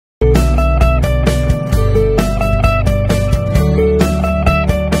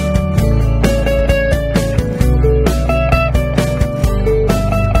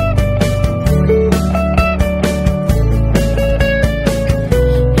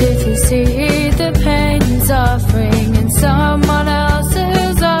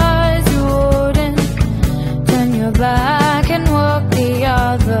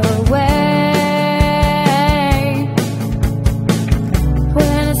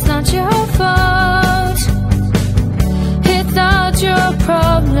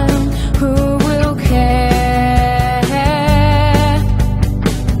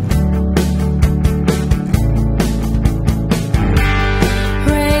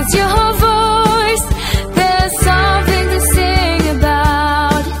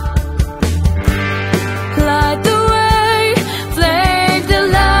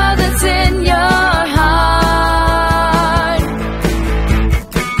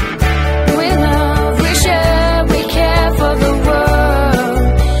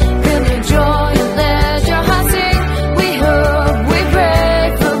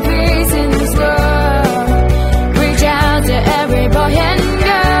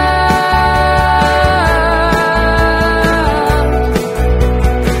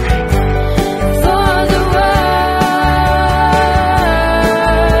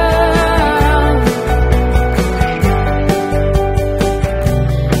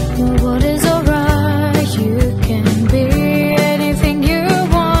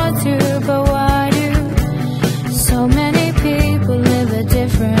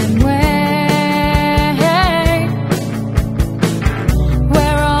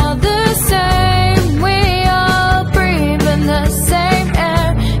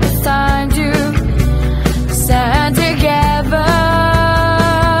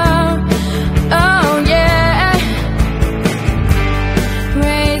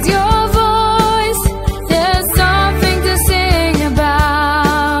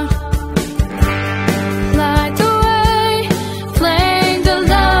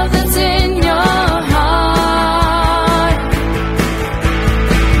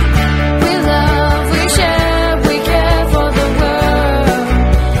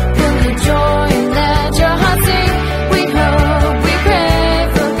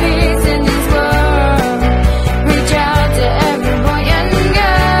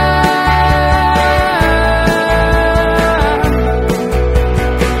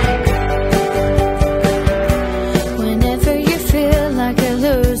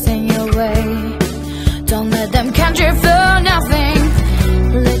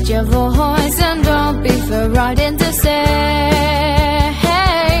your voice and don't be frightened to say,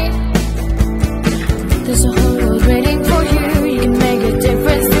 hey, there's a whole world waiting for you. You can make a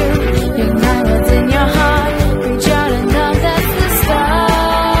difference too. Ignite what's in your heart. Reach out and love, that's the start.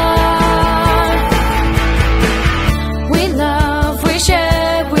 We love, we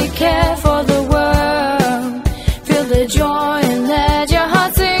share, we care for the world. Feel the joy and let your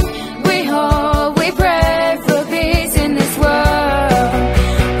heart sing. We hope, we pray for peace in this world.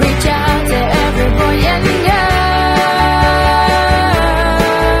 Reach out to every boy and girl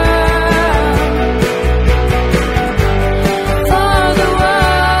for the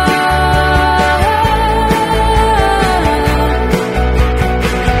world.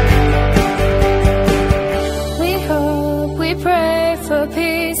 We hope, we pray for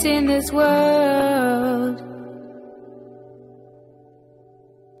peace in this world.